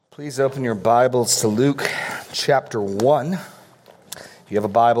Please open your Bibles to Luke chapter 1. If you have a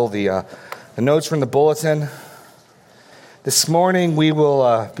Bible, the notes are in the bulletin. This morning we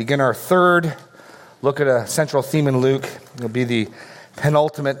will begin our third look at a central theme in Luke. It'll be the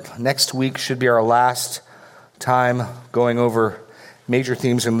penultimate. Next week should be our last time going over major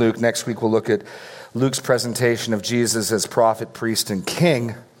themes in Luke. Next week we'll look at Luke's presentation of Jesus as prophet, priest, and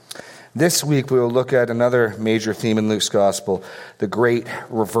king. This week we will look at another major theme in Luke's gospel, the great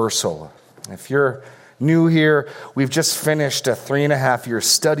reversal. If you're new here, we've just finished a 3.5-year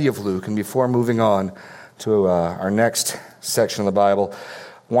study of Luke, and before moving on to our next section of the Bible,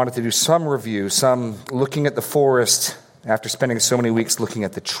 I wanted to do some review, some looking at the forest after spending so many weeks looking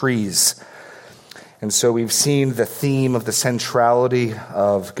at the trees. And so we've seen the theme of the centrality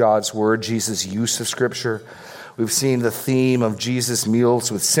of God's word, Jesus' use of Scripture. We've seen the theme of Jesus'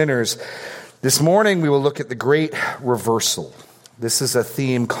 meals with sinners. This morning we will look at the great reversal. This is a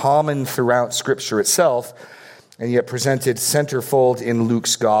theme common throughout Scripture itself, and yet presented centerfold in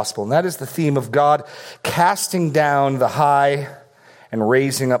Luke's gospel. And that is the theme of God casting down the high and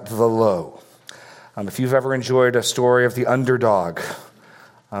raising up the low. If you've ever enjoyed a story of the underdog,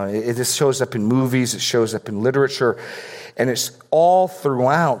 this shows up in movies, it shows up in literature, and it's all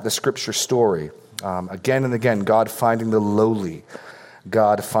throughout the Scripture story. Again and again, God finding the lowly,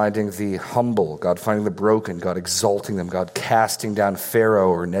 God finding the humble, God finding the broken, God exalting them, God casting down Pharaoh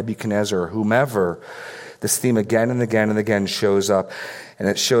or Nebuchadnezzar or whomever. This theme again and again and again shows up, and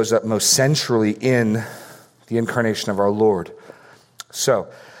it shows up most centrally in the incarnation of our Lord. So,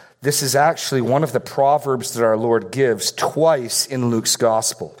 this is actually one of the proverbs that our Lord gives twice in Luke's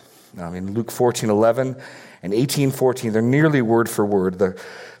gospel. In Luke 14:11 and 18:14, they're nearly word for word.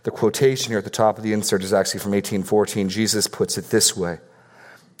 The quotation here at the top of the insert is actually from 18:14. Jesus puts it this way: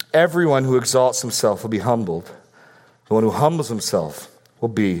 "Everyone who exalts himself will be humbled. The one who humbles himself will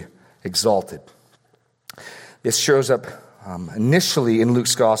be exalted." This shows up initially in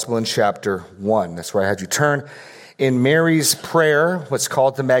Luke's gospel in chapter 1. That's where I had you turn. In Mary's prayer, what's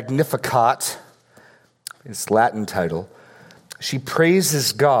called the Magnificat, its Latin title, she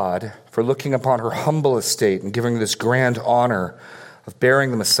praises God for looking upon her humble estate and giving her this grand honor of bearing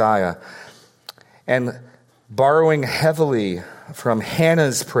the Messiah, and borrowing heavily from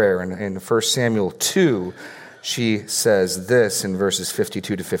Hannah's prayer in 1 Samuel 2, she says this in verses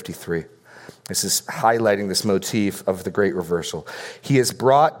 52 to 53. This is highlighting this motif of the great reversal. "He has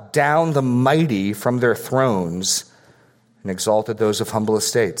brought down the mighty from their thrones and exalted those of humble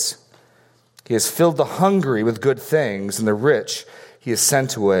estates. He has filled the hungry with good things, and the rich he has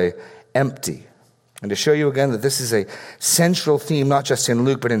sent away empty." And to show you again that this is a central theme, not just in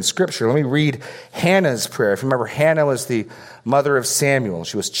Luke, but in Scripture, let me read Hannah's prayer. If you remember, Hannah was the mother of Samuel.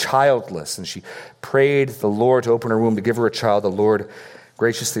 She was childless, and she prayed the Lord to open her womb to give her a child. The Lord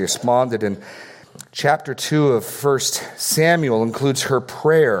graciously responded. And chapter 2 of 1 Samuel includes her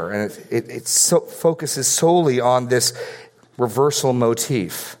prayer, and it focuses solely on this reversal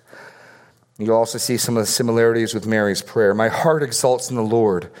motif. You'll also see some of the similarities with Mary's prayer. "My heart exalts in the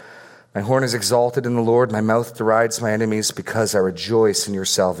Lord. My horn is exalted in the Lord. My mouth derides my enemies because I rejoice in your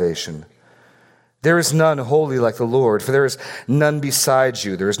salvation. There is none holy like the Lord, for there is none besides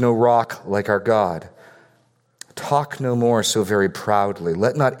you. There is no rock like our God. Talk no more so very proudly.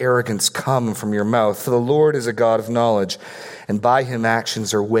 Let not arrogance come from your mouth, for the Lord is a God of knowledge, and by him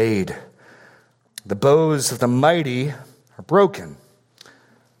actions are weighed. The bows of the mighty are broken,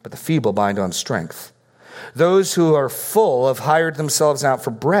 but the feeble bind on strength. Those who are full have hired themselves out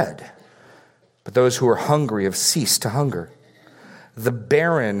for bread, but those who are hungry have ceased to hunger. The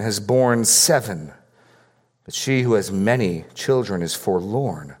barren has borne 7, but she who has many children is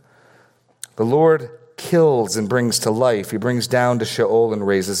forlorn. The Lord kills and brings to life. He brings down to Sheol and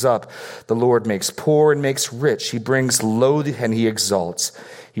raises up. The Lord makes poor and makes rich. He brings low and he exalts.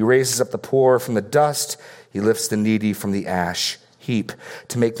 He raises up the poor from the dust. He lifts the needy from the ash heap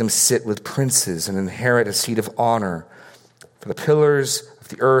to make them sit with princes and inherit a seat of honor. For the pillars of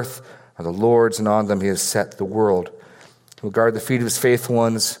the earth are the Lord's, and on them he has set the world. He will guard the feet of his faithful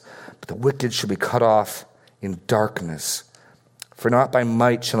ones, but the wicked shall be cut off in darkness. For not by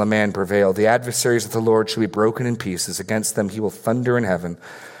might shall a man prevail. The adversaries of the Lord shall be broken in pieces. Against them he will thunder in heaven.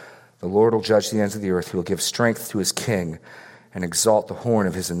 The Lord will judge the ends of the earth. He will give strength to his king and exalt the horn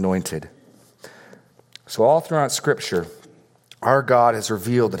of his anointed." So all throughout Scripture, our God has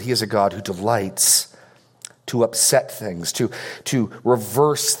revealed that he is a God who delights to upset things, to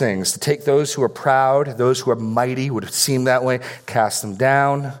reverse things, to take those who are proud, those who are mighty, would seem that way, cast them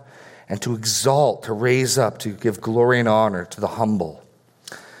down, and to exalt, to raise up, to give glory and honor to the humble.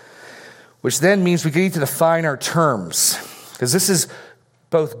 Which then means we need to define our terms, because this is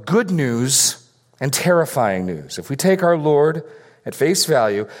both good news and terrifying news. If we take our Lord at face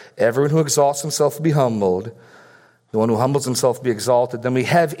value, everyone who exalts himself will be humbled, the one who humbles himself will be exalted, then we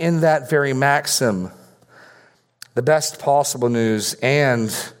have in that very maxim the best possible news and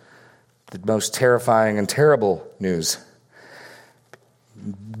the most terrifying and terrible news.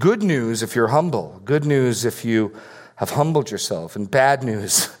 Good news if you're humble. Good news if you have humbled yourself. And bad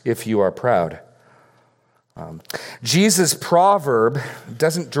news if you are proud. Jesus' proverb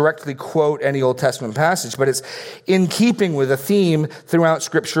doesn't directly quote any Old Testament passage, but it's in keeping with a theme throughout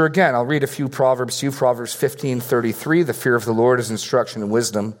Scripture again. I'll read a few proverbs to you. Proverbs 15:33, the fear of the Lord is instruction and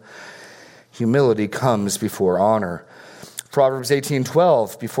wisdom. Humility comes before honor. Proverbs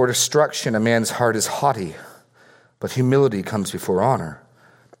 18:12, before destruction a man's heart is haughty, but humility comes before honor.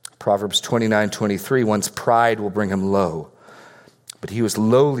 Proverbs 29:23, one's pride will bring him low, but he who is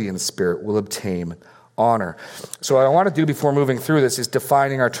lowly in spirit will obtain honor. So what I want to do before moving through this is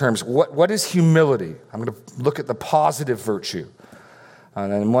defining our terms. What is humility? I'm going to look at the positive virtue.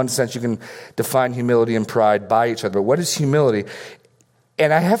 And in one sense, you can define humility and pride by each other. But what is humility?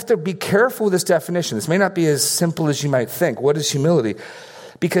 And I have to be careful with this definition. This may not be as simple as you might think. What is humility?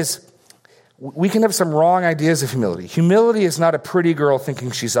 Because we can have some wrong ideas of humility. Humility is not a pretty girl thinking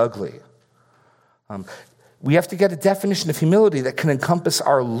she's ugly. We have to get a definition of humility that can encompass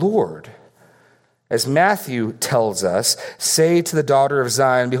our Lord. As Matthew tells us, say to the daughter of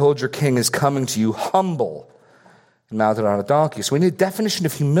Zion, behold, your king is coming to you humble and mounted on a donkey. So we need a definition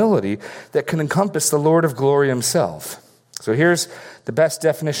of humility that can encompass the Lord of glory himself. So here's the best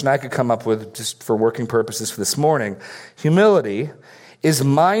definition I could come up with just for working purposes for this morning. Humility is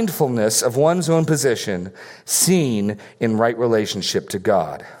mindfulness of one's own position seen in right relationship to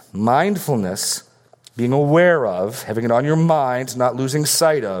God. Mindfulness, being aware of, having it on your mind, not losing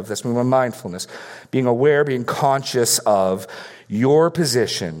sight of, that's what we mean by mindfulness. Being aware, being conscious of your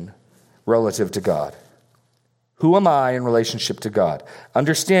position relative to God. Who am I in relationship to God?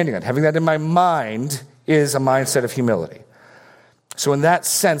 Understanding that, having that in my mind is a mindset of humility. So in that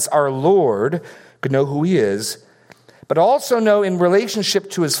sense, our Lord could know who he is, but also know in relationship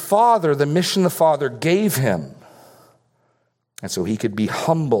to his Father, the mission the Father gave him. And so he could be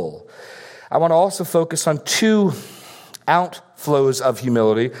humble. I want to also focus on two outflows of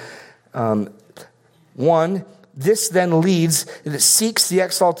humility. One, this then leads, it seeks the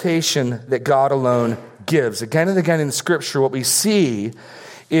exaltation that God alone gives. Again and again in Scripture, what we see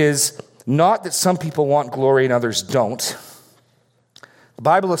is not that some people want glory and others don't. The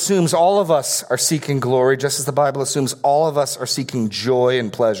Bible assumes all of us are seeking glory, just as the Bible assumes all of us are seeking joy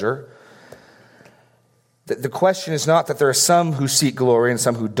and pleasure. The question is not that there are some who seek glory and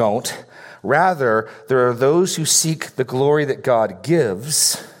some who don't. Rather, there are those who seek the glory that God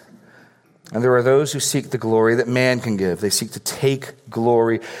gives, and there are those who seek the glory that man can give. They seek to take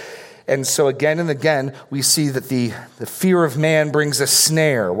glory. And so again and again, we see that the fear of man brings a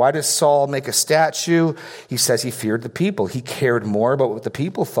snare. Why does Saul make a statue? He says he feared the people. He cared more about what the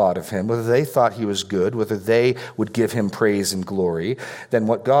people thought of him, whether they thought he was good, whether they would give him praise and glory, than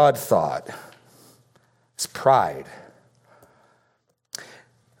what God thought. It's pride.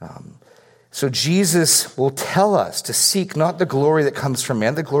 So Jesus will tell us to seek not the glory that comes from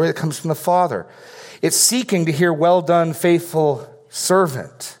man, the glory that comes from the Father. It's seeking to hear, well done, faithful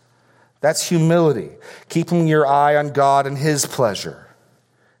servant. That's humility. Keeping your eye on God and his pleasure.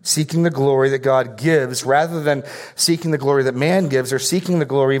 Seeking the glory that God gives rather than seeking the glory that man gives, or seeking the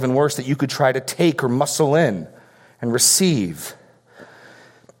glory, even worse, that you could try to take or muscle in and receive.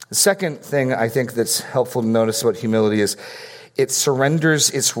 The second thing I think that's helpful to notice about humility is it surrenders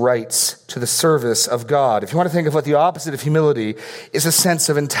its rights to the service of God. If you want to think of what the opposite of humility is, a sense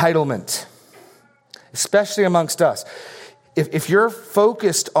of entitlement, especially amongst us. If you're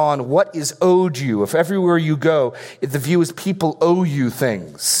focused on what is owed you, if everywhere you go, if the view is people owe you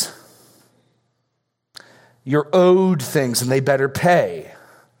things, you're owed things and they better pay,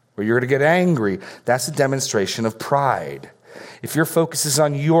 or you're going to get angry, that's a demonstration of pride. If your focus is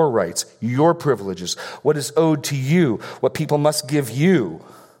on your rights, your privileges, what is owed to you, what people must give you.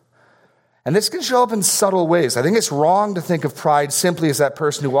 And this can show up in subtle ways. I think it's wrong to think of pride simply as that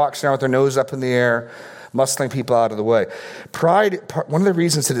person who walks around with their nose up in the air, muscling people out of the way. Pride, one of the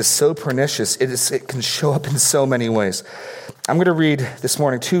reasons it is so pernicious, it can show up in so many ways. I'm going to read this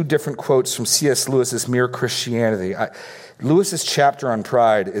morning two different quotes from C.S. Lewis's Mere Christianity. Lewis's chapter on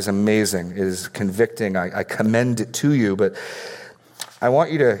pride is amazing. It is convicting. I commend it to you, but I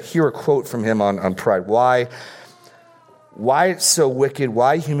want you to hear a quote from him on pride. Why it's so wicked,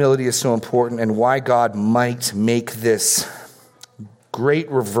 why humility is so important, and why God might make this great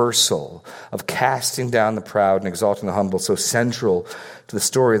reversal of casting down the proud and exalting the humble, so central to the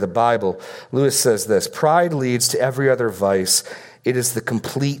story of the Bible, Lewis says this: pride leads to every other vice. It is the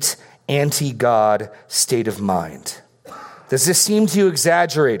complete anti-God state of mind. Does this seem to you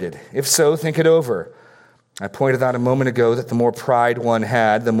exaggerated? If so, think it over. I pointed out a moment ago that the more pride one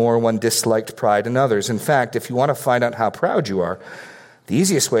had, the more one disliked pride in others. In fact, if you want to find out how proud you are, the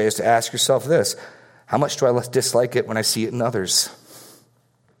easiest way is to ask yourself this: how much do I dislike it when I see it in others?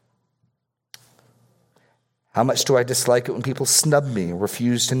 How much do I dislike it when people snub me, or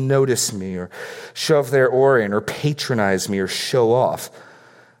refuse to notice me, or shove their oar in, or patronize me, or show off?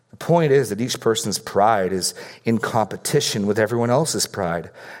 The point is that each person's pride is in competition with everyone else's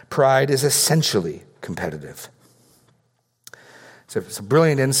pride. Pride is essentially competitive. It's a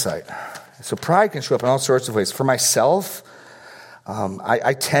brilliant insight. So pride can show up in all sorts of ways. For myself,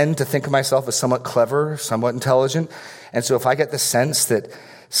 I tend to think of myself as somewhat clever, somewhat intelligent. And so if I get the sense that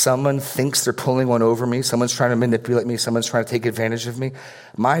someone thinks they're pulling one over me, someone's trying to manipulate me, someone's trying to take advantage of me,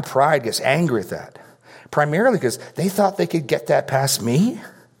 my pride gets angry at that. Primarily because they thought they could get that past me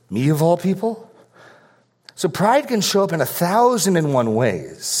of all people. So pride can show up in 1,001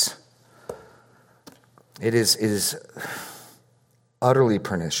 ways. It is utterly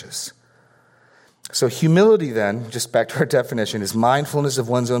pernicious. So humility then, just back to our definition, is mindfulness of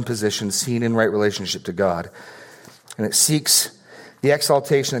one's own position seen in right relationship to God. And it seeks the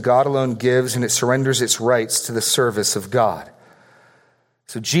exaltation that God alone gives, and it surrenders its rights to the service of God.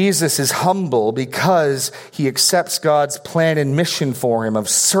 So Jesus is humble because he accepts God's plan and mission for him of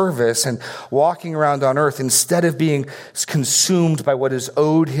service and walking around on earth instead of being consumed by what is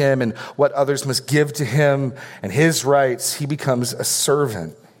owed him and what others must give to him and his rights. He becomes a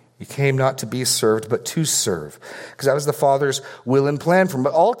servant. He came not to be served, but to serve, because that was the Father's will and plan for him.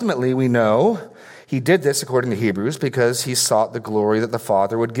 But ultimately, we know he did this, according to Hebrews, because he sought the glory that the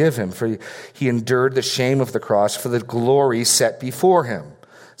Father would give him. For he endured the shame of the cross for the glory set before him.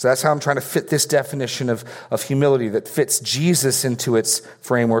 So that's how I'm trying to fit this definition of humility that fits Jesus into its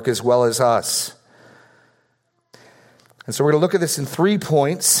framework as well as us. And so we're going to look at this in 3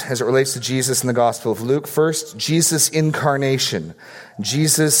 points as it relates to Jesus in the Gospel of Luke. First, Jesus' incarnation.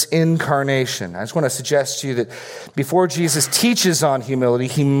 Jesus' incarnation. I just want to suggest to you that before Jesus teaches on humility,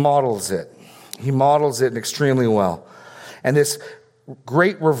 he models it. He models it extremely well. And this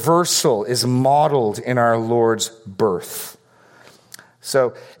great reversal is modeled in our Lord's birth.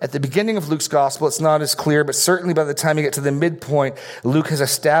 So at the beginning of Luke's gospel, it's not as clear, but certainly by the time you get to the midpoint, Luke has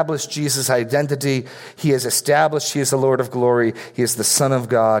established Jesus' identity. He has established he is the Lord of glory. He is the Son of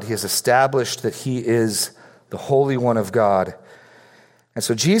God. He has established that he is the Holy One of God. And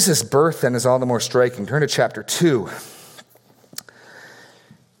so Jesus' birth then is all the more striking. Turn to chapter 2.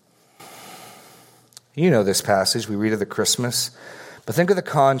 You know this passage. We read it at Christmas. But think of the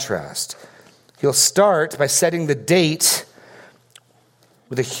contrast. He'll start by setting the date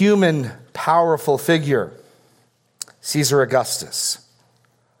with a human, powerful figure, Caesar Augustus.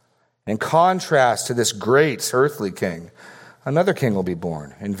 In contrast to this great earthly king, another king will be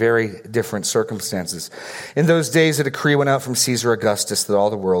born in very different circumstances. In those days, a decree went out from Caesar Augustus that all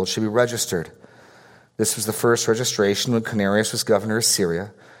the world should be registered. This was the first registration when Quirinius was governor of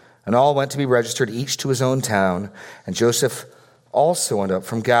Syria, and all went to be registered, each to his own town. And Joseph also went up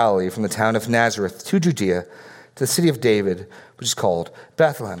from Galilee, from the town of Nazareth to Judea, to the city of David, which is called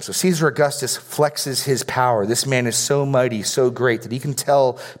Bethlehem. So Caesar Augustus flexes his power. This man is so mighty, so great, that he can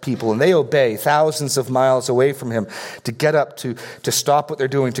tell people, and they obey thousands of miles away from him, to get up, to stop what they're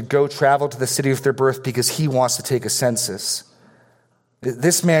doing, to go travel to the city of their birth because he wants to take a census.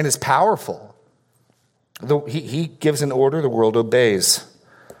 This man is powerful. He gives an order, the world obeys.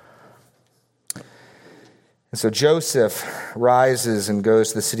 And so Joseph rises and goes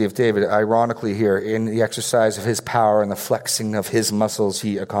to the city of David. Ironically here, in the exercise of his power and the flexing of his muscles,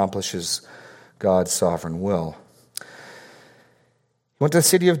 he accomplishes God's sovereign will. He went to the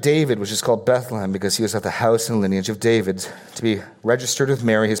city of David, which is called Bethlehem, because he was of the house and lineage of David, to be registered with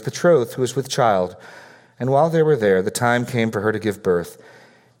Mary, his betrothed, who was with child. And while they were there, the time came for her to give birth.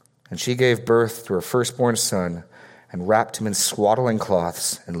 And she gave birth to her firstborn son, and wrapped him in swaddling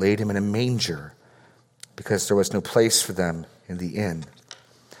cloths, and laid him in a manger, because there was no place for them in the inn.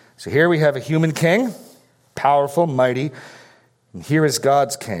 So here we have a human king, powerful, mighty, and here is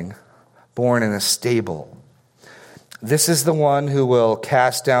God's king, born in a stable. This is the one who will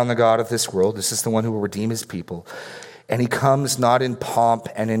cast down the god of this world. This is the one who will redeem his people. And he comes not in pomp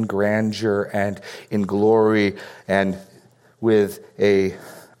and in grandeur and in glory and with a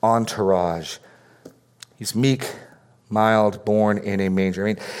entourage. He's meek, mild, born in a manger.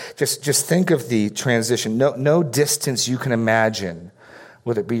 I mean, just think of the transition. No distance you can imagine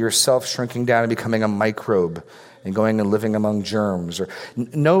whether it be yourself shrinking down and becoming a microbe and going and living among germs, or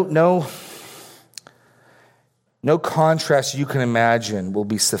no contrast you can imagine will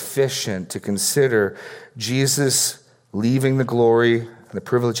be sufficient to consider Jesus leaving the glory and the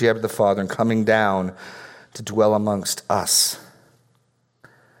privilege he had with the Father and coming down to dwell amongst us.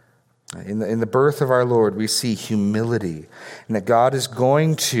 In the birth of our Lord, we see humility, and that God is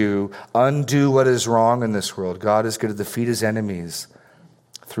going to undo what is wrong in this world. God is going to defeat his enemies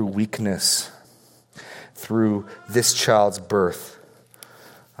through weakness, through this child's birth.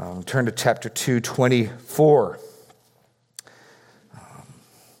 Turn to chapter 2:24.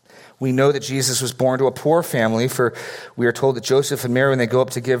 We know that Jesus was born to a poor family, for we are told that Joseph and Mary, when they go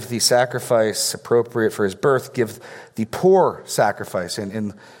up to give the sacrifice appropriate for his birth, give the poor sacrifice.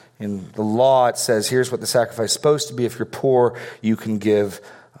 And in the law, it says, here's what the sacrifice is supposed to be. If you're poor, you can give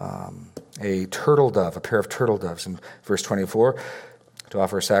a turtle dove, a pair of turtle doves. In verse 24, to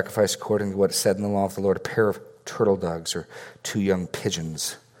offer a sacrifice according to what is said in the law of the Lord, a pair of turtle doves or 2 young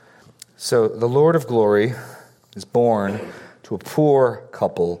pigeons. So the Lord of glory is born to a poor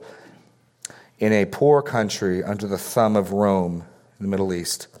couple in a poor country under the thumb of Rome in the Middle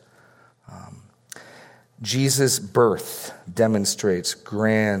East. Jesus' birth demonstrates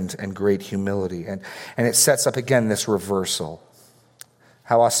grand and great humility, and it sets up again this reversal.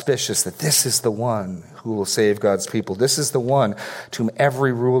 How auspicious that this is the one who will save God's people. This is the one to whom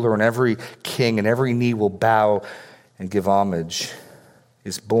every ruler and every king and every knee will bow and give homage,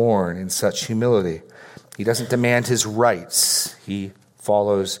 is born in such humility. He doesn't demand his rights. He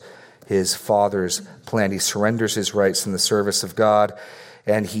follows his Father's plan. He surrenders his rights in the service of God,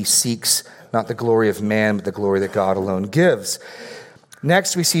 and he seeks not the glory of man, but the glory that God alone gives.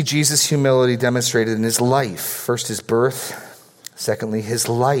 Next, we see Jesus' humility demonstrated in his life. First, his birth. Secondly, his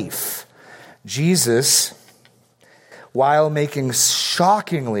life. Jesus, while making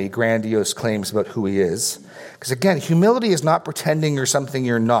shockingly grandiose claims about who he is, because again, humility is not pretending you're something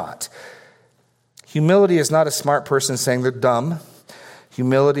you're not. Humility is not a smart person saying they're dumb.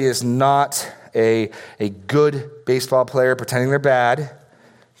 Humility is not a good baseball player pretending they're bad.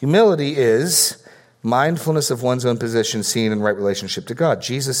 Humility is mindfulness of one's own position seen in right relationship to God.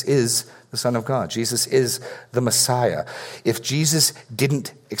 Jesus is the Son of God. Jesus is the Messiah. If Jesus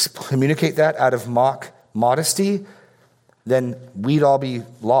didn't communicate that out of mock modesty, then we'd all be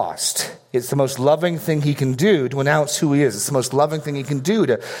lost. It's the most loving thing he can do to announce who he is. It's the most loving thing he can do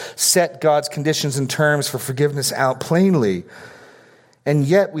to set God's conditions and terms for forgiveness out plainly. And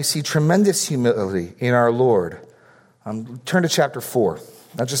yet we see tremendous humility in our Lord. Turn to chapter 4.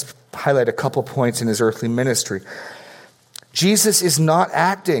 I'll just highlight a couple points in his earthly ministry. Jesus is not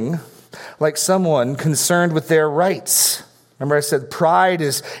acting like someone concerned with their rights. Remember I said pride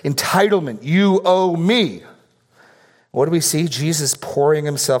is entitlement. You owe me. What do we see? Jesus pouring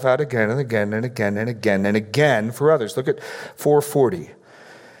himself out again and again and again and again and again for others. Look at 4:40.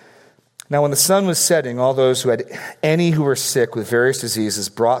 Now when the sun was setting, all those who had any who were sick with various diseases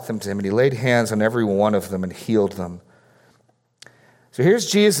brought them to him, and he laid hands on every one of them and healed them. So here's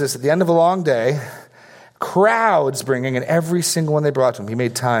Jesus at the end of a long day, crowds bringing, and every single one they brought to him, he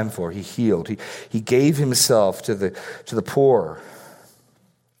made time for, he healed, he gave himself to the poor.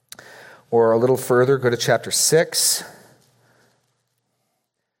 Or a little further, go to chapter 6.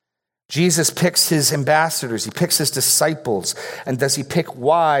 Jesus picks his ambassadors, he picks his disciples, and does he pick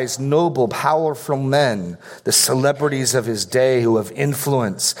wise, noble, powerful men, the celebrities of his day who have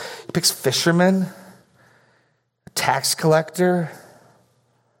influence? He picks fishermen, a tax collector.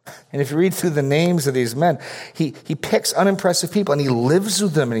 And if you read through the names of these men, he picks unimpressive people and he lives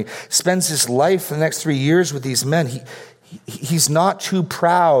with them and he spends his life for the next 3 years with these men. He's not too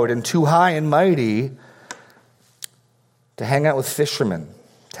proud and too high and mighty to hang out with fishermen,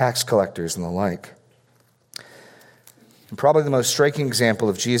 tax collectors, and the like. And probably the most striking example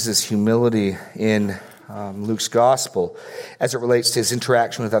of Jesus' humility in Luke's gospel as it relates to his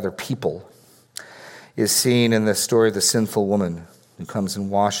interaction with other people is seen in the story of the sinful woman who comes and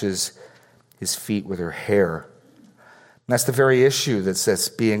washes his feet with her hair. And that's the very issue that's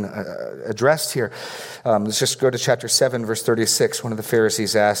being addressed here. Let's just go to chapter 7, verse 36. One of the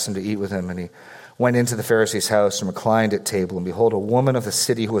Pharisees asked him to eat with him, and he went into the Pharisee's house and reclined at table. And behold, a woman of the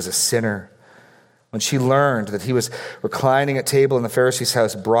city who was a sinner, when she learned that he was reclining at table in the Pharisee's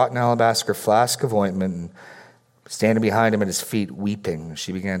house, brought an alabaster flask of ointment, and standing behind him at his feet, weeping,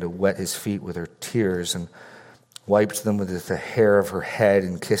 she began to wet his feet with her tears and wiped them with the hair of her head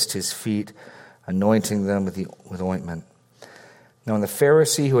and kissed his feet, anointing them with ointment. Now when the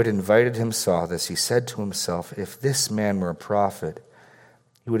Pharisee who had invited him saw this, he said to himself, if this man were a prophet,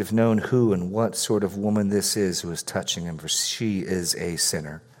 He would have known who and what sort of woman this is who is touching him, for she is a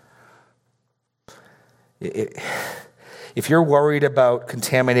sinner. If you're worried about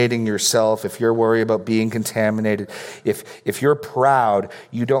contaminating yourself, if you're worried about being contaminated, if you're proud,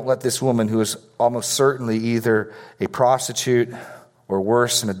 you don't let this woman, who is almost certainly either a prostitute or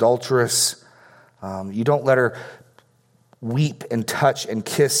worse, an adulteress, you don't let her weep and touch and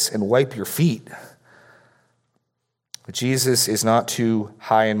kiss and wipe your feet. But Jesus is not too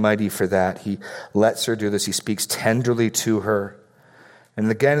high and mighty for that. He lets her do this. He speaks tenderly to her. And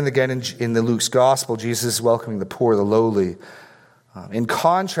again in the Luke's gospel, Jesus is welcoming the poor, the lowly. In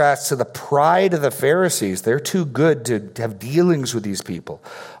contrast to the pride of the Pharisees, they're too good to have dealings with these people.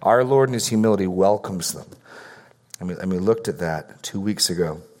 Our Lord in his humility welcomes them. And we looked at that 2 weeks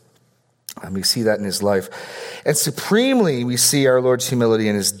ago. And we see that in his life. And supremely, we see our Lord's humility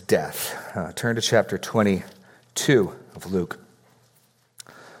in his death. Turn to chapter 22 of Luke.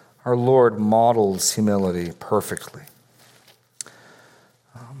 Our Lord models humility perfectly.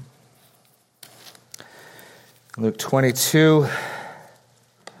 Luke 22.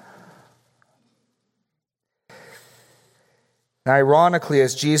 Now, ironically,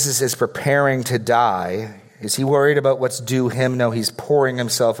 as Jesus is preparing to die, is he worried about what's due him? No, he's pouring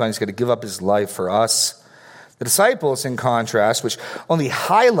himself out. He's going to give up his life for us. The disciples, in contrast, which only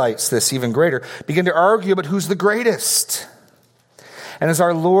highlights this even greater, begin to argue about who's the greatest. And as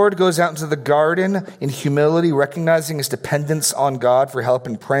our Lord goes out into the garden in humility, recognizing his dependence on God for help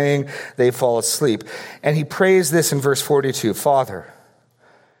in praying, they fall asleep. And he prays this in verse 42, Father,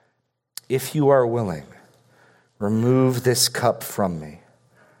 if you are willing, remove this cup from me.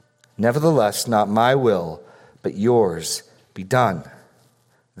 Nevertheless, not my will, but yours be done.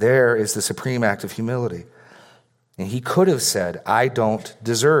 There is the supreme act of humility. And he could have said, I don't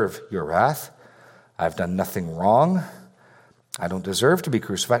deserve your wrath. I've done nothing wrong. I don't deserve to be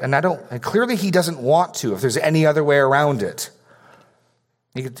crucified. And clearly he doesn't want to, if there's any other way around it.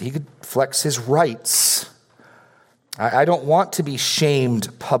 He could flex his rights. I don't want to be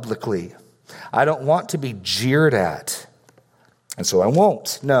shamed publicly. I don't want to be jeered at. And so I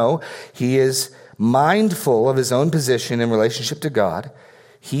won't. No, he is mindful of his own position in relationship to God.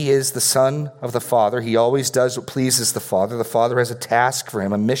 He is the Son of the Father. He always does what pleases the Father. The Father has a task for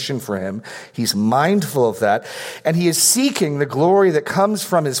him, a mission for him. He's mindful of that. And he is seeking the glory that comes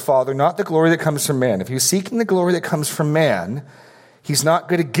from his Father, not the glory that comes from man. If he's seeking the glory that comes from man, he's not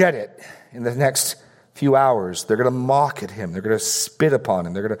going to get it in the next few hours. They're going to mock at him. They're going to spit upon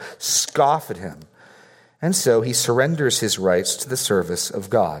him. They're going to scoff at him. And so he surrenders his rights to the service of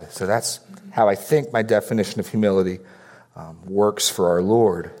God. So that's how I think my definition of humility works for our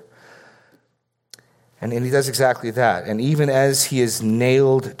Lord. And he does exactly that. And even as he is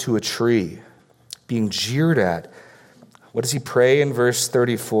nailed to a tree, being jeered at, what does he pray in verse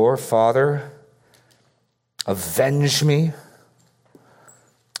 34? Father, avenge me.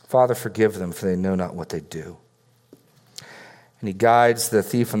 Father, forgive them, for they know not what they do. And he guides the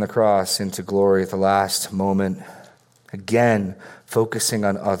thief on the cross into glory at the last moment, again focusing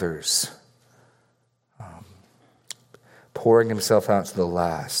on others, pouring himself out to the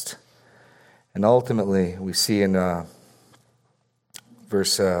last. And ultimately, we see in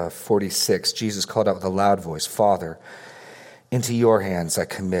verse 46, Jesus called out with a loud voice, Father, into your hands I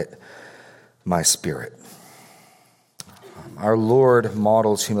commit my spirit. Our Lord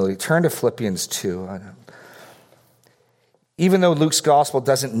models humility. Turn to Philippians 2. Even though Luke's gospel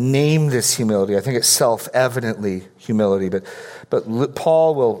doesn't name this humility, I think it's self-evidently humility, but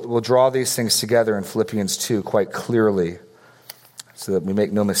Paul will draw these things together in Philippians 2 quite clearly, so that we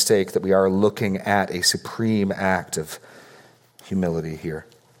make no mistake that we are looking at a supreme act of humility here.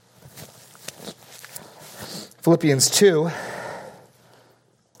 Philippians 2,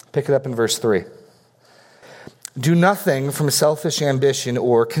 pick it up in verse 3. Do nothing from selfish ambition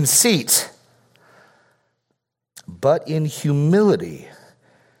or conceit, but in humility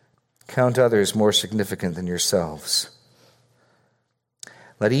count others more significant than yourselves.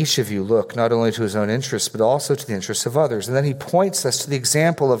 Let each of you look not only to his own interests, but also to the interests of others. And then he points us to the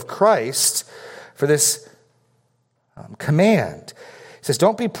example of Christ for this command. He says,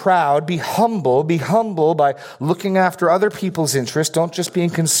 don't be proud, be humble by looking after other people's interests. Don't just be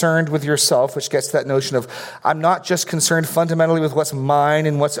concerned with yourself, which gets to that notion of, I'm not just concerned fundamentally with what's mine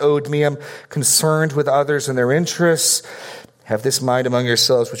and what's owed me. I'm concerned with others and their interests. Have this mind among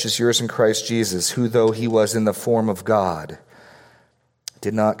yourselves, which is yours in Christ Jesus, who, though he was in the form of God,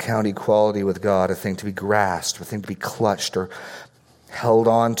 did not count equality with God a thing to be grasped, a thing to be clutched or held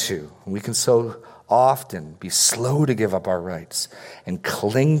on to. We can so often be slow to give up our rights and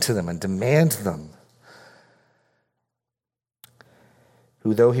cling to them and demand them.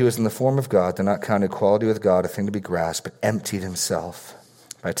 who, though he was in the form of God, did not count equality with God a thing to be grasped, but emptied himself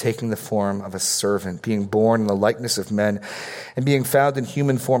by taking the form of a servant, being born in the likeness of men, and being found in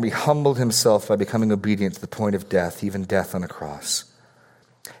human form, he humbled himself by becoming obedient to the point of death, even death on a cross.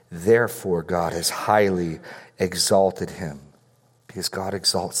 Therefore, God has highly exalted him, because God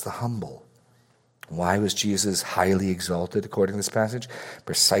exalts the humble. Why was Jesus highly exalted, according to this passage?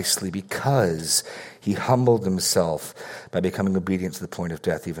 Precisely because he humbled himself by becoming obedient to the point of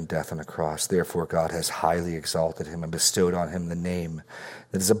death, even death on a cross. Therefore, God has highly exalted him and bestowed on him the name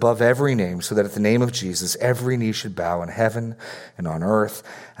that is above every name, so that at the name of Jesus every knee should bow in heaven and on earth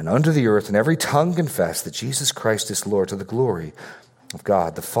and under the earth, and every tongue confess that Jesus Christ is Lord, to the glory of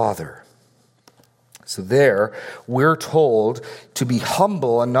God the Father. So there, we're told to be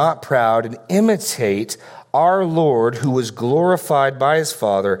humble and not proud and imitate our Lord, who was glorified by his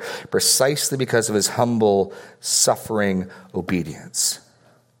Father precisely because of his humble, suffering obedience.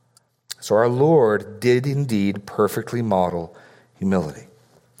 So our Lord did indeed perfectly model humility.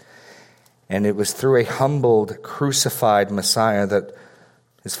 And it was through a humbled, crucified Messiah that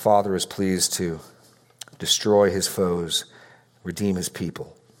his Father was pleased to destroy his foes, redeem his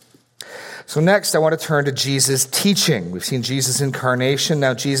people. So next, I want to turn to Jesus' teaching. We've seen Jesus' incarnation,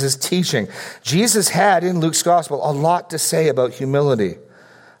 now Jesus' teaching. Jesus had, in Luke's gospel, a lot to say about humility.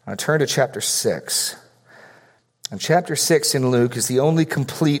 I turn to chapter 6. And chapter 6 in Luke is the only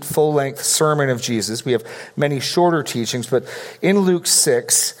complete, full-length sermon of Jesus. We have many shorter teachings, but in Luke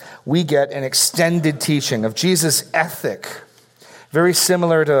 6, we get an extended teaching of Jesus' ethic. Very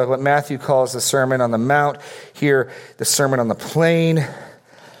similar to what Matthew calls the Sermon on the Mount. Here, the Sermon on the Plain.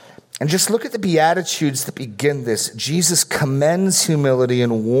 And just look at the Beatitudes that begin this. Jesus commends humility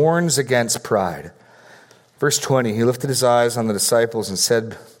and warns against pride. Verse 20, he lifted his eyes on the disciples and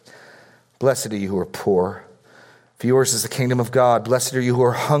said, "Blessed are you who are poor, for yours is the kingdom of God. Blessed are you who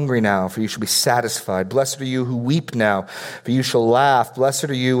are hungry now, for you shall be satisfied. Blessed are you who weep now, for you shall laugh. Blessed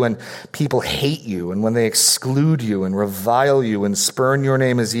are you when people hate you, and when they exclude you and revile you and spurn your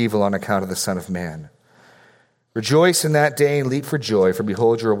name as evil on account of the Son of Man. Rejoice in that day and leap for joy, for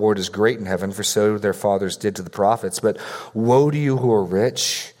behold, your reward is great in heaven, for so their fathers did to the prophets. But woe to you who are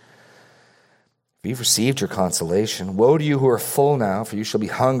rich, for you've received your consolation. Woe to you who are full now, for you shall be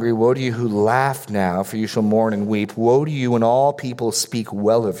hungry. Woe to you who laugh now, for you shall mourn and weep. Woe to you when all people speak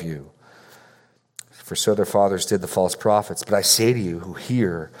well of you, for so their fathers did the false prophets. But I say to you who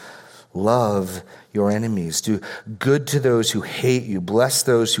hear, love your enemies. Do good to those who hate you. Bless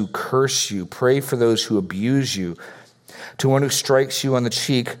those who curse you. Pray for those who abuse you. To one who strikes you on the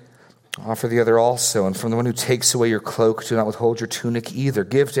cheek, offer the other also. And from the one who takes away your cloak, do not withhold your tunic either.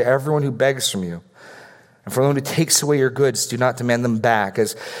 Give to everyone who begs from you. And from the one who takes away your goods, do not demand them back.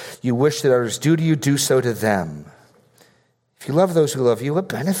 As you wish that others do to you, do so to them. If you love those who love you, what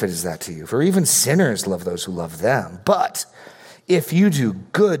benefit is that to you? For even sinners love those who love them. But if you do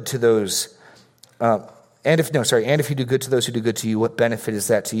good to those And if you do good to those who do good to you, what benefit is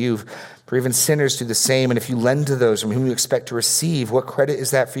that to you? For even sinners do the same. And if you lend to those from whom you expect to receive, what credit is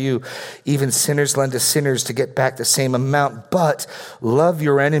that for you? Even sinners lend to sinners to get back the same amount. But love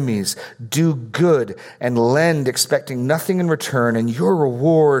your enemies, do good, and lend, expecting nothing in return, and your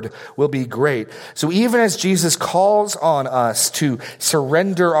reward will be great. So even as Jesus calls on us to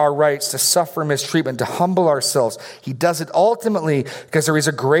surrender our rights, to suffer mistreatment, to humble ourselves, he does it ultimately because there is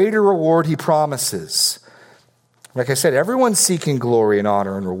a greater reward he promises. Like I said, everyone's seeking glory and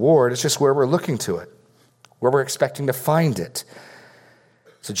honor and reward. It's just where we're looking to it, where we're expecting to find it.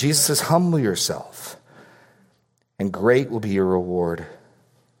 So Jesus says, humble yourself, and great will be your reward.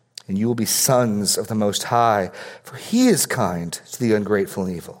 And you will be sons of the Most High, for he is kind to the ungrateful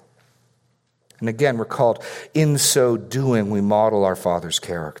and evil. And again, we're called, in so doing, we model our Father's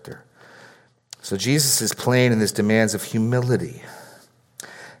character. So Jesus is plain in his demands of humility,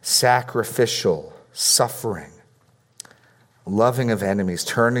 sacrificial suffering, loving of enemies,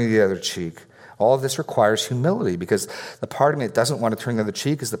 turning the other cheek. All of this requires humility, because the part of me that doesn't want to turn the other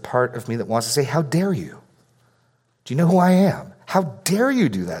cheek is the part of me that wants to say, how dare you? Do you know who I am? How dare you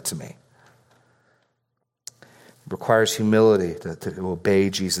do that to me? It requires humility to obey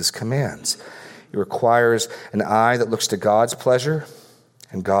Jesus' commands. It requires an eye that looks to God's pleasure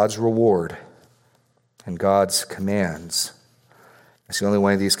and God's reward and God's commands. That's the only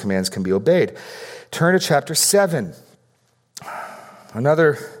way these commands can be obeyed. Turn to chapter 7.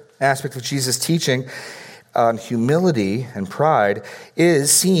 Another aspect of Jesus' teaching on humility and pride is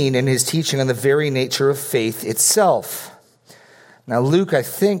seen in his teaching on the very nature of faith itself. Now, Luke, I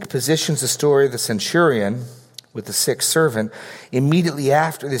think, positions the story of the centurion with the sick servant immediately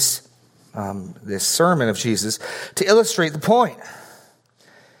after this sermon of Jesus to illustrate the point.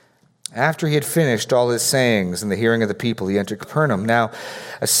 After he had finished all his sayings in the hearing of the people, he entered Capernaum. Now,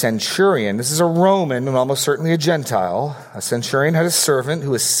 a centurion, this is a Roman and almost certainly a Gentile, a centurion had a servant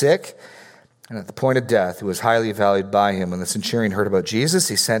who was sick and at the point of death, who was highly valued by him. When the centurion heard about Jesus,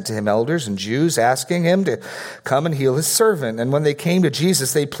 he sent to him elders and Jews, asking him to come and heal his servant. And when they came to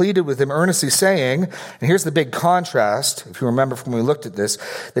Jesus, they pleaded with him earnestly, saying, and here's the big contrast, if you remember from when we looked at this,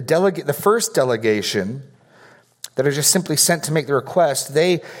 the first delegation that are just simply sent to make the request,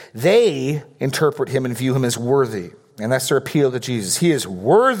 they interpret him and view him as worthy. And that's their appeal to Jesus. He is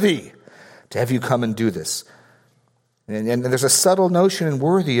worthy to have you come and do this. And there's a subtle notion in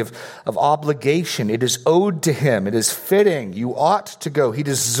worthy of obligation. It is owed to him. It is fitting. You ought to go. He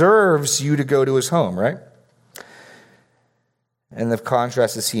deserves you to go to his home, right? And the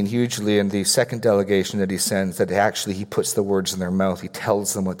contrast is seen hugely in the second delegation that he sends, that actually he puts the words in their mouth. He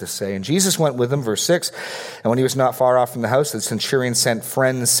tells them what to say. And Jesus went with them, verse 6. And when he was not far off from the house, the centurion sent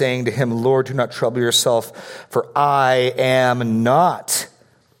friends, saying to him, Lord, do not trouble yourself, for I am not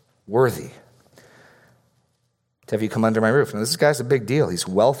worthy to have you come under my roof. Now, this guy's a big deal. He's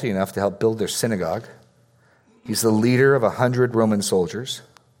wealthy enough to help build their synagogue. He's the leader of 100 Roman soldiers.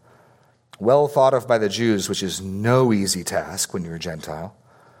 Well thought of by the Jews, which is no easy task when you're a Gentile.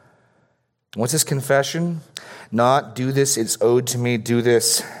 What's his confession? Not do this, it's owed to me, do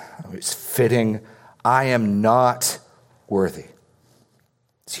this, it's fitting. I am not worthy.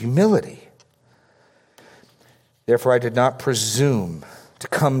 It's humility. Therefore, I did not presume to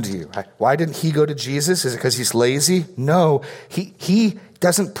come to you. Why didn't he go to Jesus? Is it because he's lazy? No, he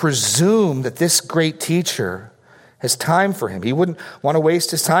doesn't presume that this great teacher has time for him. He wouldn't want to waste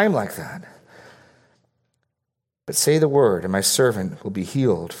his time like that. But say the word, and my servant will be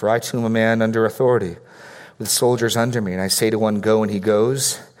healed. For I too am a man under authority, with soldiers under me. And I say to one, go, and he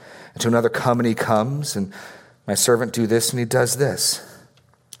goes. And to another, come, and he comes. And my servant do this, and he does this.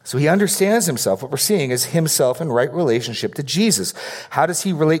 So he understands himself. What we're seeing is himself in right relationship to Jesus. How does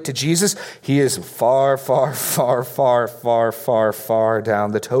he relate to Jesus? He is far, far, far, far, far, far, far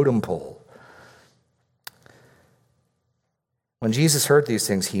down the totem pole. When Jesus heard these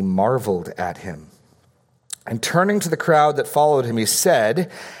things, he marveled at him. And turning to the crowd that followed him, he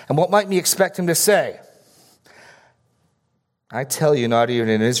said, and what might we expect him to say? I tell you, not even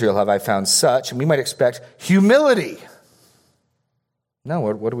in Israel have I found such, and we might expect humility. No,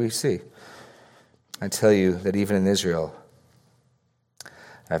 what do we see? I tell you that even in Israel,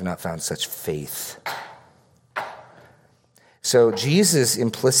 I have not found such faith. So Jesus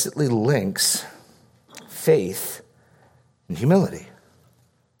implicitly links faith and humility.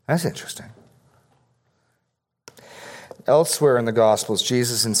 That's interesting. Elsewhere in the Gospels,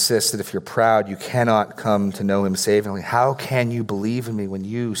 Jesus insists that if you're proud, you cannot come to know him savingly. How can you believe in me when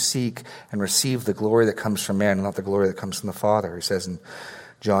you seek and receive the glory that comes from man and not the glory that comes from the Father? He says in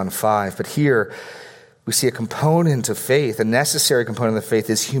John 5. But here we see a component of faith, a necessary component of the faith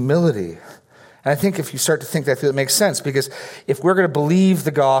is humility. And I think if you start to think that through, it makes sense, because if we're going to believe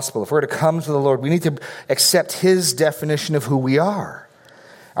the gospel, if we're going to come to the Lord, we need to accept his definition of who we are.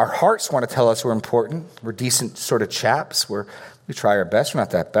 Our hearts want to tell us we're important. We're decent sort of chaps. We try our best. We're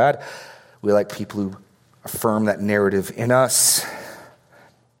not that bad. We like people who affirm that narrative in us.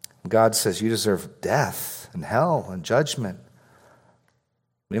 God says you deserve death and hell and judgment.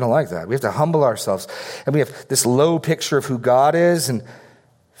 We don't like that. We have to humble ourselves. And we have this low picture of who God is, and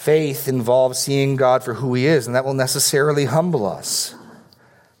faith involves seeing God for who he is, and that will necessarily humble us.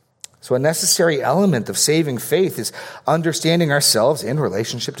 So a necessary element of saving faith is understanding ourselves in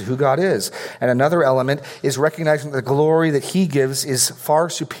relationship to who God is. And another element is recognizing that the glory that he gives is far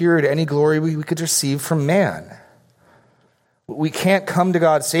superior to any glory we could receive from man. We can't come to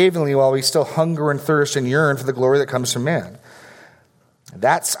God savingly while we still hunger and thirst and yearn for the glory that comes from man.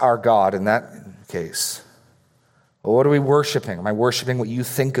 That's our God in that case. Well, what are we worshiping? Am I worshiping what you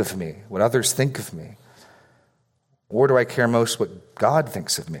think of me, what others think of me? Or do I care most what God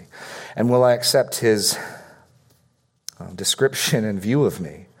thinks of me? And will I accept his description and view of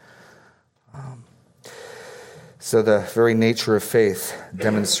me? So the very nature of faith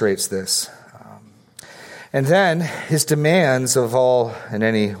demonstrates this. And then his demands of all and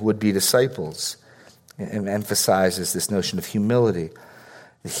any would-be disciples emphasizes this notion of humility.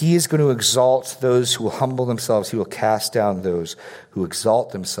 He is going to exalt those who will humble themselves. He will cast down those who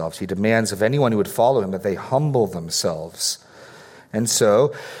exalt themselves. He demands of anyone who would follow him that they humble themselves. And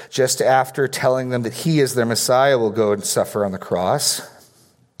so, just after telling them that he is their Messiah, will go and suffer on the cross.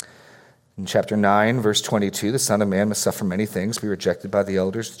 In chapter 9, verse 22, the Son of Man must suffer many things, be rejected by the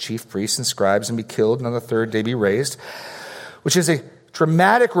elders, the chief priests and scribes, and be killed, and on the third day be raised, which is a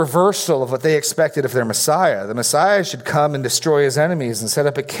dramatic reversal of what they expected of their Messiah. The Messiah should come and destroy his enemies and set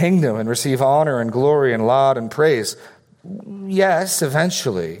up a kingdom and receive honor and glory and laud and praise. Yes,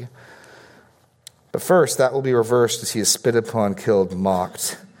 eventually. But first, that will be reversed as he is spit upon, killed,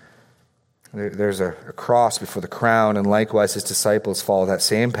 mocked. There's a cross before the crown, and likewise his disciples follow that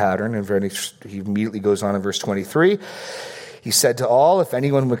same pattern. And he immediately goes on in verse 23. He said to all, if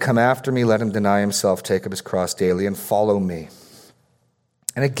anyone would come after me, let him deny himself, take up his cross daily, and follow me.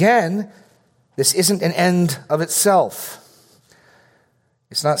 And again, this isn't an end of itself.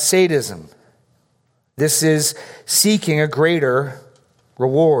 It's not sadism. This is seeking a greater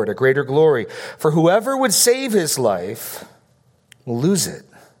reward, a greater glory. For whoever would save his life will lose it.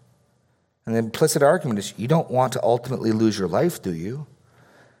 And the implicit argument is, you don't want to ultimately lose your life, do you?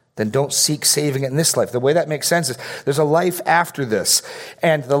 Then don't seek saving it in this life. The way that makes sense is there's a life after this.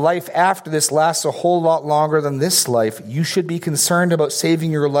 And the life after this lasts a whole lot longer than this life. You should be concerned about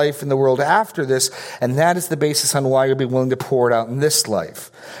saving your life in the world after this. And that is the basis on why you'll be willing to pour it out in this life.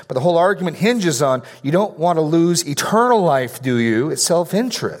 But the whole argument hinges on, you don't want to lose eternal life, do you? It's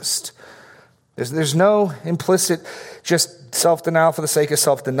self-interest. There's no implicit just self-denial for the sake of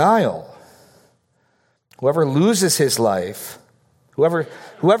self-denial. Whoever loses his life, whoever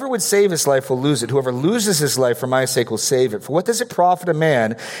would save his life will lose it. Whoever loses his life for my sake will save it. For what does it profit a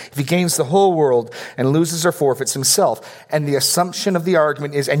man if he gains the whole world and loses or forfeits himself? And the assumption of the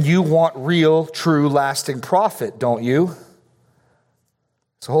argument is, and you want real, true, lasting profit, don't you?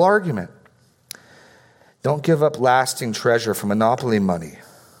 It's the whole argument. Don't give up lasting treasure for monopoly money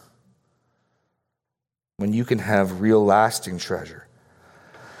when you can have real, lasting treasure.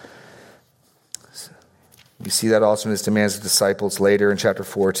 You see that also in his demands of disciples later in chapter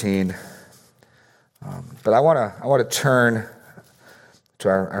 14. But I want to turn to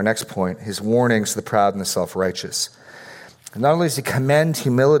our next point, his warnings to the proud and the self-righteous. And not only does he commend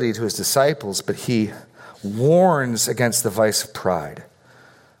humility to his disciples, but he warns against the vice of pride.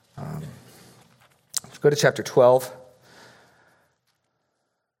 Let's go to chapter 12.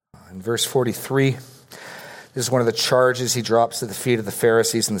 In verse 43, this is one of the charges he drops at the feet of the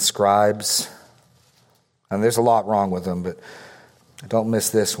Pharisees and the scribes. And there's a lot wrong with them, but don't miss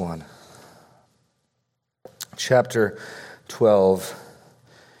this one. Chapter 12,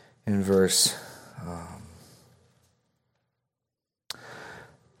 in verse...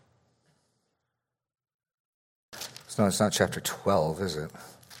 No, it's not chapter 12, is it?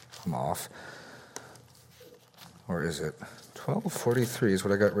 I'm off. Or is it? 12:43 is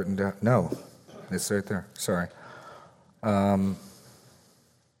what I got written down. No, it's right there. Sorry. No,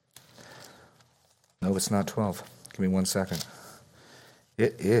 it's not 12. Give me 1 second.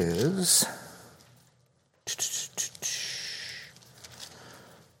 It is...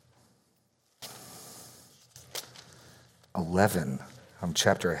 11. I'm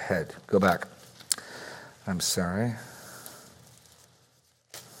chapter ahead. Go back. I'm sorry.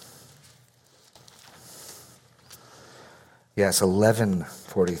 Yes,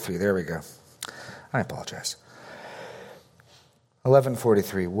 11:43. There we go. I apologize.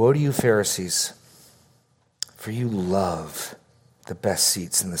 11:43. Woe to you, Pharisees, for you love the best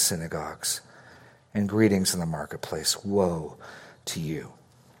seats in the synagogues and greetings in the marketplace. Woe to you.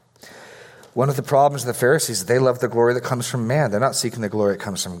 One of the problems of the Pharisees is they love the glory that comes from man. They're not seeking the glory that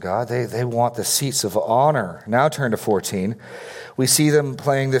comes from God. They want the seats of honor. Now turn to 14. We see them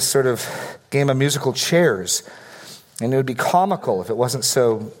playing this sort of game of musical chairs. And it would be comical if it wasn't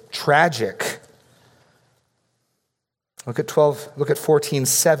so tragic. Look at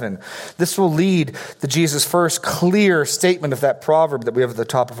 14:7. This will lead to Jesus' first clear statement of that proverb that we have at the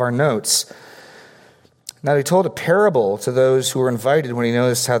top of our notes. Now he told a parable to those who were invited when he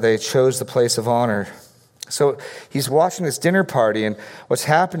noticed how they chose the place of honor. So he's watching this dinner party, and what's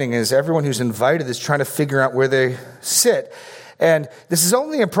happening is everyone who's invited is trying to figure out where they sit. And this is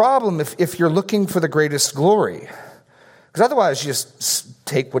only a problem if you're looking for the greatest glory. Because otherwise, you just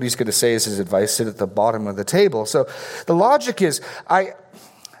take what he's going to say as his advice, sit at the bottom of the table. So the logic is, I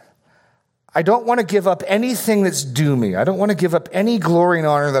don't want to give up anything that's due me. I don't want to give up any glory and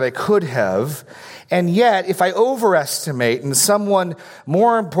honor that I could have. And yet, if I overestimate and someone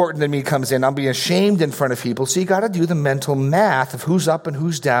more important than me comes in, I'll be ashamed in front of people. So you got to do the mental math of who's up and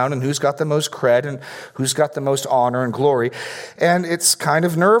who's down and who's got the most cred and who's got the most honor and glory. And it's kind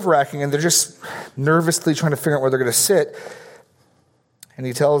of nerve-wracking, and they're just nervously trying to figure out where they're going to sit. And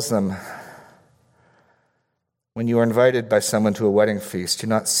he tells them, when you are invited by someone to a wedding feast, do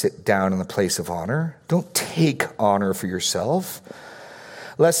not sit down in the place of honor. Don't take honor for yourself,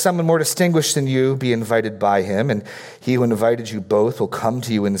 lest someone more distinguished than you be invited by him, and he who invited you both will come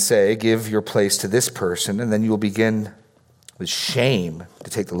to you and say, give your place to this person, and then you will begin with shame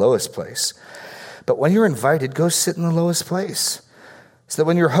to take the lowest place. But when you're invited, go sit in the lowest place, so that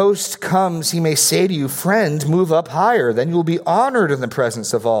when your host comes, he may say to you, "Friend, move up higher." Then you will be honored in the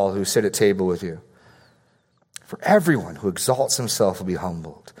presence of all who sit at table with you. For everyone who exalts himself will be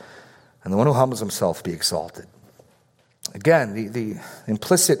humbled, and the one who humbles himself will be exalted. Again, the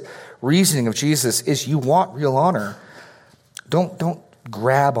implicit reasoning of Jesus is you want real honor. Don't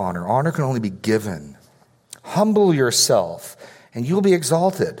grab honor. Honor can only be given. Humble yourself, and you'll be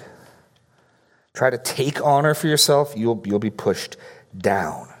exalted. Try to take honor for yourself, you'll be pushed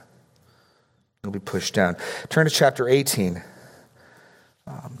down. You'll be pushed down. Turn to chapter 18.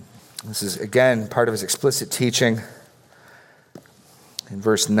 This is, again, part of his explicit teaching in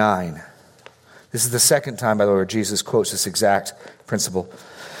verse 9. This is the second time, by the way, where Jesus quotes this exact principle.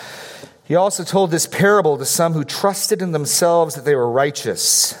 He also told this parable to some who trusted in themselves that they were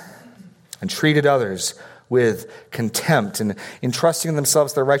righteous and treated others with contempt. And in trusting in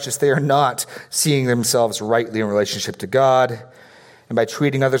themselves they're righteous, they are not seeing themselves rightly in relationship to God. And by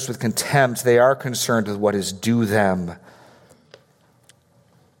treating others with contempt, they are concerned with what is due them.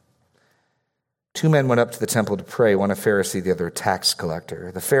 Two men went up to the temple to pray, one a Pharisee, the other a tax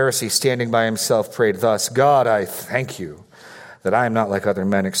collector. The Pharisee, standing by himself, prayed thus, "God, I thank you that I am not like other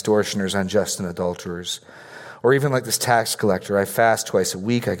men, extortioners, unjust, and adulterers, or even like this tax collector. I fast twice a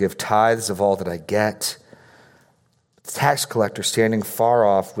week. I give tithes of all that I get." The tax collector, standing far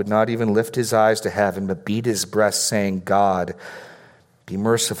off, would not even lift his eyes to heaven, but beat his breast, saying, "God, be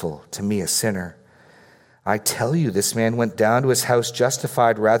merciful to me, a sinner." I tell you, this man went down to his house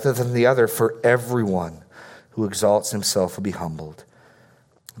justified rather than the other, for everyone who exalts himself will be humbled.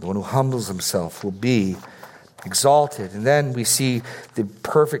 The one who humbles himself will be exalted. And then we see the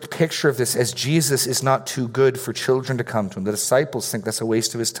perfect picture of this as Jesus is not too good for children to come to him. The disciples think that's a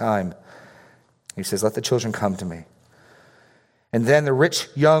waste of his time. He says, "Let the children come to me." And then the rich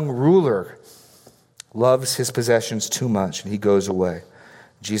young ruler loves his possessions too much, and he goes away.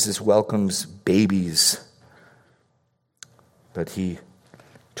 Jesus welcomes babies, but he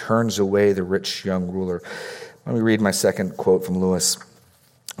turns away the rich young ruler. Let me read my second quote from Lewis.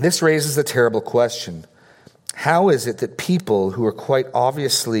 This raises a terrible question. How is it that people who are quite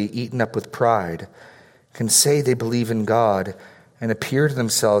obviously eaten up with pride can say they believe in God and appear to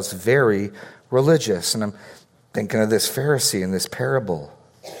themselves very religious? And I'm thinking of this Pharisee in this parable.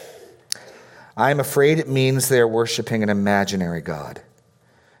 I'm afraid it means they are worshiping an imaginary God.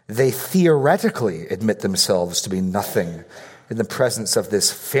 They theoretically admit themselves to be nothing in the presence of this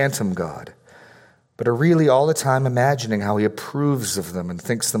phantom God, but are really all the time imagining how he approves of them and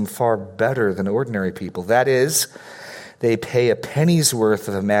thinks them far better than ordinary people. That is, they pay a penny's worth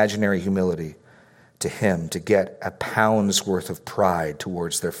of imaginary humility to him to get a pound's worth of pride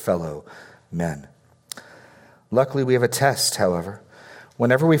towards their fellow men. Luckily, we have a test, however.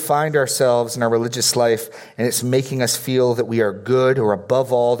 Whenever we find ourselves in our religious life and it's making us feel that we are good, or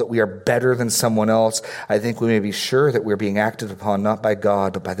above all, that we are better than someone else, I think we may be sure that we're being acted upon not by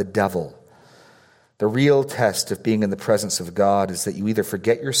God, but by the devil. The real test of being in the presence of God is that you either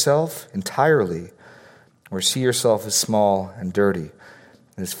forget yourself entirely or see yourself as small and dirty.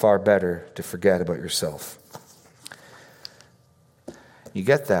 And it's far better to forget about yourself. You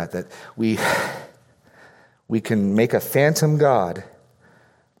get that we can make a phantom God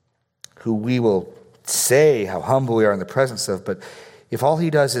who we will say how humble we are in the presence of, but if all he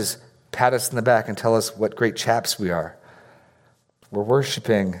does is pat us in the back and tell us what great chaps we are, we're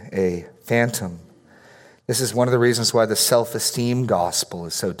worshiping a phantom. This is one of the reasons why the self-esteem gospel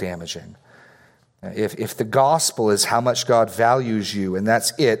is so damaging. If the gospel is how much God values you, and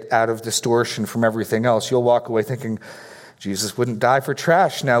that's it, out of distortion from everything else, you'll walk away thinking, Jesus wouldn't die for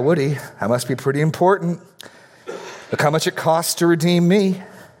trash now, would he? I must be pretty important. Look how much it costs to redeem me.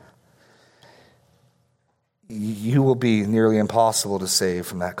 You will be nearly impossible to save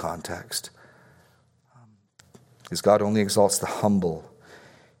from that context. Because God only exalts the humble.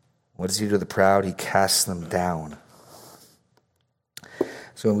 What does he do to the proud? He casts them down.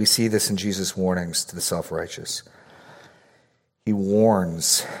 So when we see this in Jesus' warnings to the self-righteous, he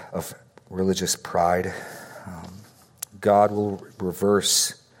warns of religious pride. God will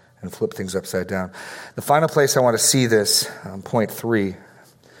reverse and flip things upside down. The final place I want to see this, point 3,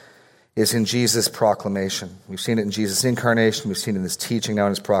 is in Jesus' proclamation. We've seen it in Jesus' incarnation. We've seen it in his teaching, now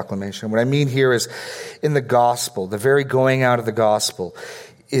in his proclamation. What I mean here is in the gospel, the very going out of the gospel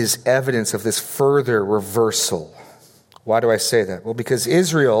is evidence of this further reversal. Why do I say that? Well, because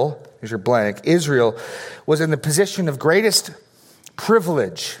Israel, here's your blank, Israel was in the position of greatest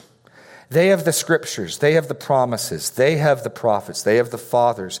privilege. They have the scriptures, they have the promises, they have the prophets, they have the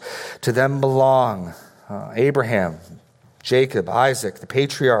fathers. To them belong Abraham, Jacob, Isaac, the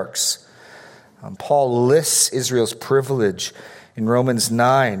patriarchs. Paul lists Israel's privilege in Romans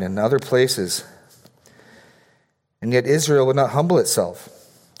 9 and other places. And yet Israel would not humble itself.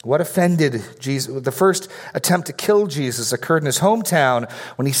 What offended Jesus? The first attempt to kill Jesus occurred in his hometown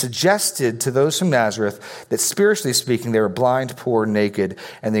when he suggested to those from Nazareth that spiritually speaking, they were blind, poor, naked,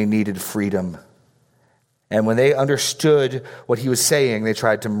 and they needed freedom. And when they understood what he was saying, they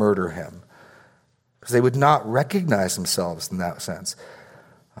tried to murder him because they would not recognize themselves in that sense.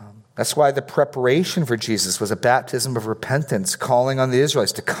 That's why the preparation for Jesus was a baptism of repentance, calling on the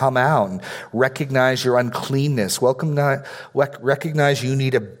Israelites to come out and recognize your uncleanness. Recognize you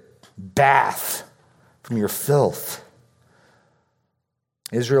need a bath from your filth.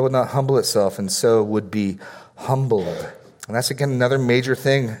 Israel would not humble itself, and so would be humbled. And that's, again, another major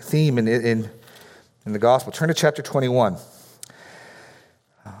theme in the gospel. Turn to chapter 21.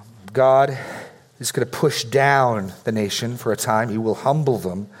 God is going to push down the nation for a time. He will humble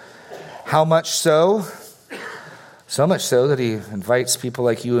them. How much so? So much so that he invites people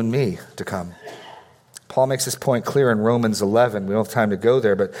like you and me to come. Paul makes this point clear in Romans 11. We don't have time to go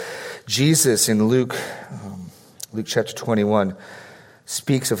there, but Jesus in Luke chapter 21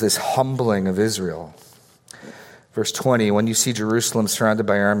 speaks of this humbling of Israel. Verse 20, when you see Jerusalem surrounded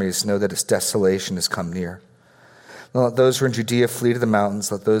by armies, know that its desolation has come near. Let those who are in Judea flee to the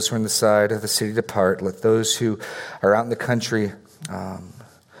mountains. Let those who are on the side of the city depart. Let those who are out in the country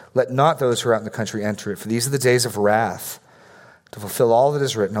Let not those who are out in the country enter it, for these are the days of wrath, to fulfill all that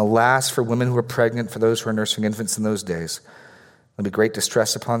is written. Alas, for women who are pregnant, for those who are nursing infants in those days. There will be great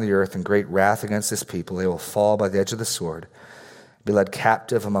distress upon the earth and great wrath against this people. They will fall by the edge of the sword, be led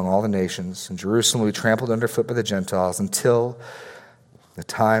captive among all the nations. And Jerusalem will be trampled underfoot by the Gentiles until the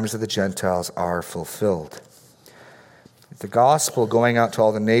times of the Gentiles are fulfilled. The gospel going out to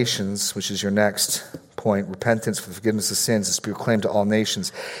all the nations, which is your next point, repentance for the forgiveness of sins is to be proclaimed to all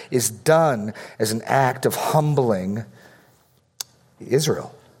nations, is done as an act of humbling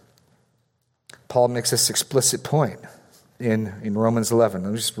Israel. Paul makes this explicit point in Romans 11.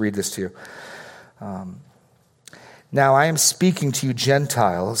 Let me just read this to you. Now I am speaking to you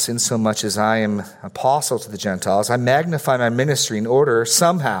Gentiles, insomuch as I am apostle to the Gentiles. I magnify my ministry in order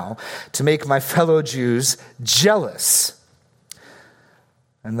somehow to make my fellow Jews jealous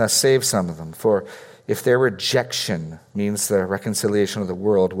and thus save some of them. For if their rejection means the reconciliation of the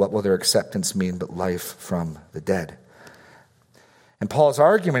world, what will their acceptance mean but life from the dead? And Paul's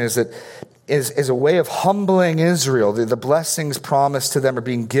argument is that is a way of humbling Israel. The blessings promised to them are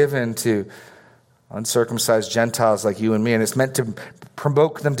being given to uncircumcised Gentiles like you and me, and it's meant to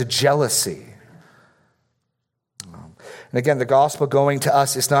provoke them to jealousy. And again, the gospel going to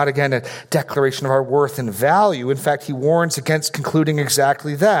us is not, again, a declaration of our worth and value. In fact, he warns against concluding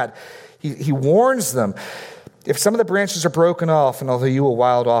exactly that. He warns them, if some of the branches are broken off, and although you, a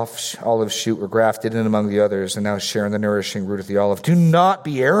wild olive shoot, were grafted in among the others and now share in the nourishing root of the olive, do not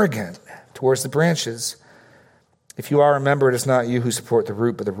be arrogant towards the branches. If you are, remember, it is not you who support the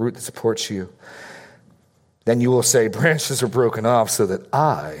root, but the root that supports you. Then you will say, branches are broken off so that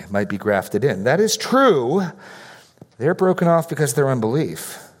I might be grafted in. That is true. They're broken off because of their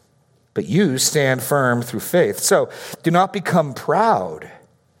unbelief. But you stand firm through faith. So do not become proud,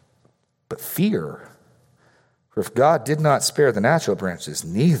 but fear. For if God did not spare the natural branches,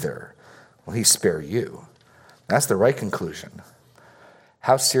 neither will he spare you. That's the right conclusion.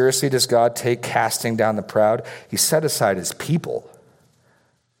 How seriously does God take casting down the proud? He set aside his people,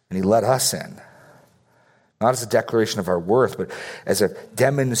 and he let us in. Not as a declaration of our worth, but as a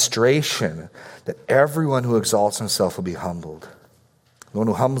demonstration that everyone who exalts himself will be humbled. The one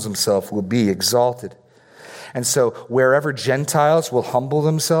who humbles himself will be exalted. And so wherever Gentiles will humble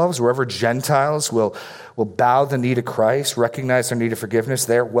themselves, wherever Gentiles will bow the knee to Christ, recognize their need of forgiveness,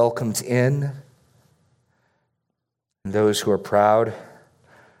 they're welcomed in. And those who are proud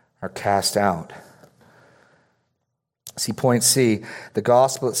are cast out. See, point C, the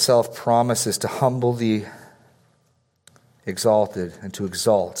gospel itself promises to humble the exalted and to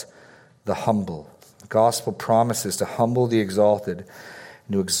exalt the humble. The gospel promises to humble the exalted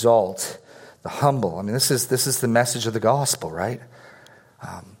and to exalt the humble. I mean, this is the message of the gospel, right?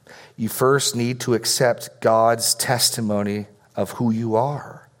 You first need to accept God's testimony of who you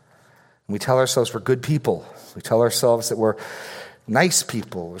are. And we tell ourselves we're good people. We tell ourselves that we're nice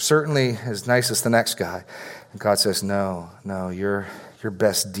people. We're certainly as nice as the next guy. And God says, no, your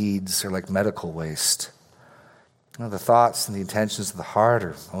best deeds are like medical waste. The thoughts and the intentions of the heart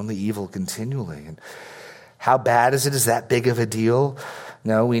are only evil continually. And how bad is it? Is that big of a deal?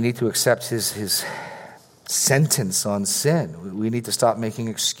 No, we need to accept his sentence on sin. We need to stop making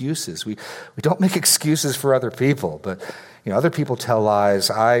excuses. We don't make excuses for other people, but Other people tell lies.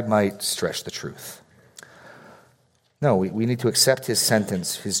 I might stretch the truth. No, we need to accept his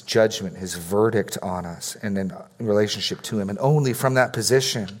sentence, his judgment, his verdict on us, and in relationship to him. And only from that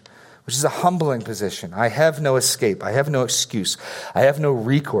position, which is a humbling position. I have no escape. I have no excuse. I have no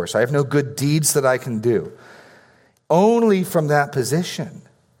recourse. I have no good deeds that I can do. Only from that position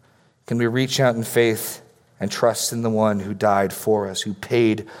can we reach out in faith and trust in the one who died for us, who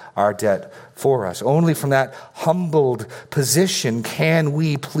paid our debt for us. Only from that humbled position can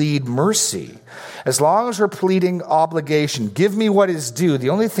we plead mercy. As long as we're pleading obligation, give me what is due, the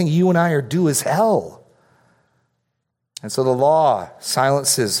only thing you and I are due is hell. And so the law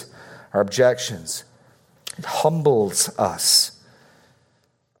silences our objections. It humbles us.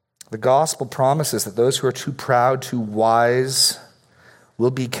 The gospel promises that those who are too proud, too wise,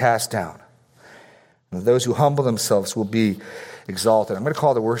 will be cast down. And those who humble themselves will be exalted. I'm going to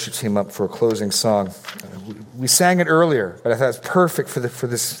call the worship team up for a closing song. We sang it earlier, but I thought it's perfect for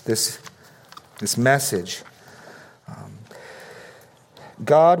this message.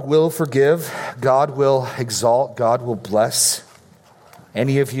 God will forgive. God will exalt. God will bless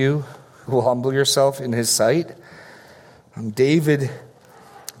any of you who will humble yourself in his sight. David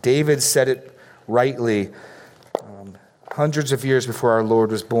said it rightly hundreds of years before our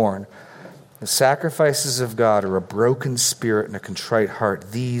Lord was born. The sacrifices of God are a broken spirit and a contrite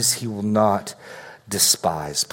heart. These he will not despise.